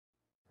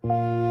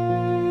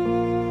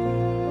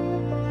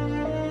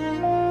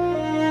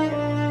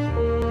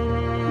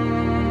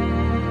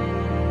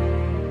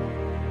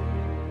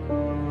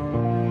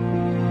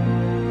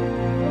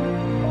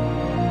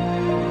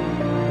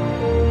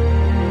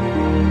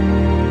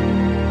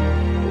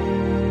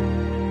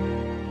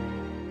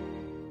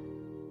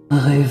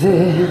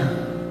rêver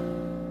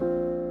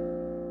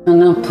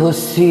un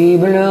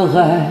impossible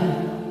rêve,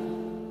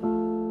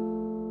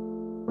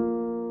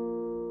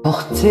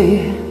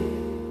 porter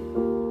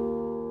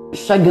le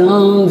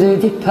chagrin des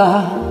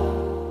départs,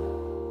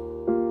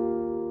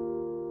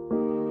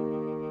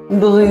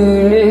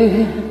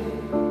 brûler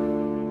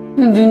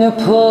d'une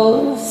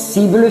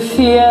possible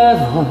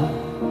fièvre,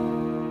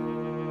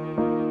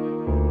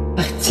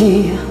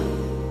 partir,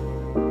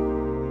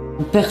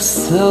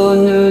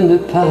 personne ne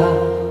part,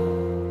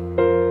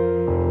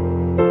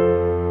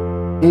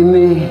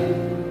 aimer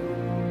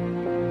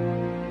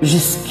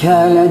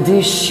jusqu'à la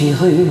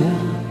déchirure,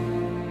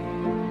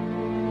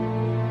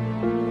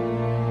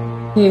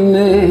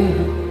 aimer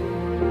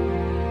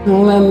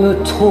même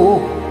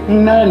trop,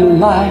 même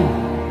mal,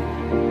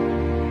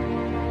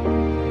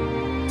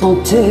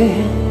 tenter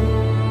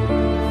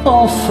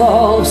sans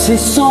force et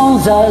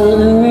sans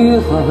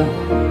armure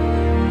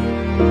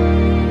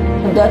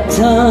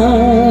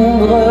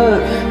d'atteindre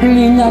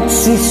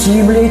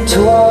l'inaccessible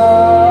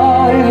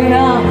étoile.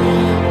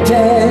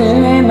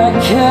 Telle est ma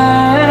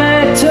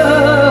quête,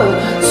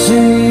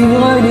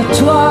 suivre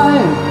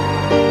l'étoile.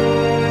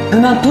 Peu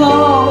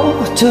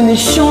m'importe mes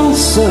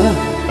chances,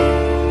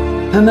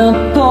 peu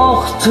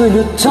m'importe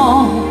le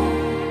temps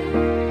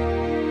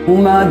ou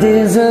ma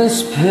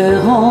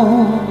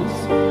désespérance,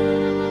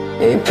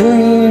 et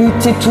puis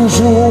lutter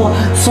toujours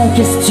sans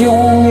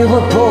question ni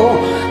repos,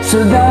 se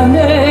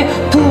damner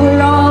pour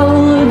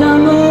l'ordre d'un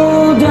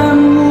mot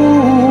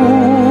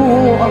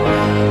d'amour.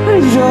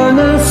 Je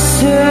ne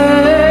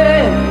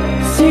sais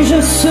si je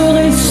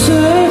serai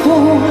sûr,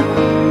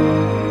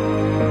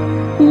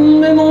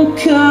 mais mon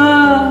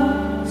cœur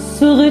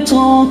serait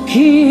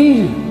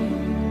tranquille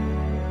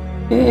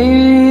et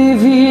les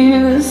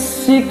villes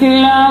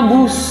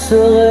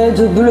s'éclabousseraient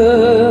de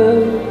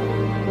bleu,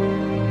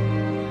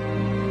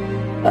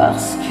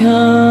 parce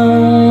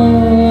qu'un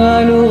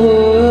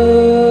malheureux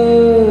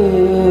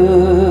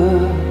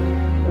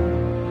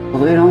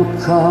brûle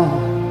encore,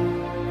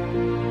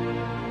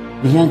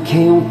 bien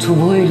qu'ayant tout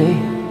brûlé,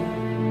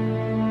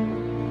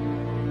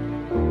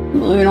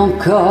 brûle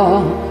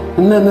encore,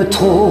 même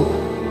trop,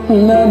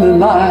 même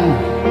mal,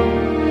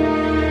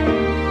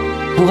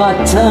 pour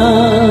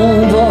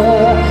atteindre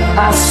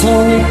à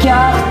son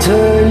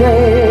écartelé,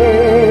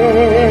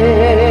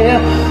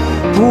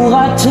 pour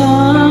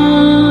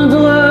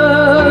atteindre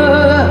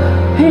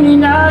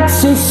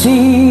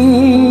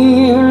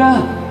l'inaccessible.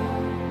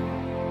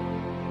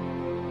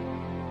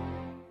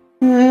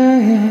 Et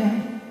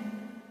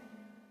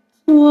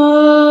toi,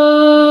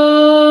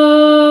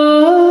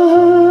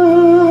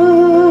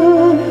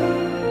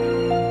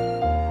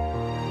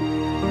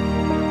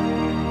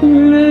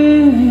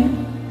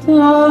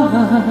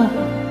 l'étoile.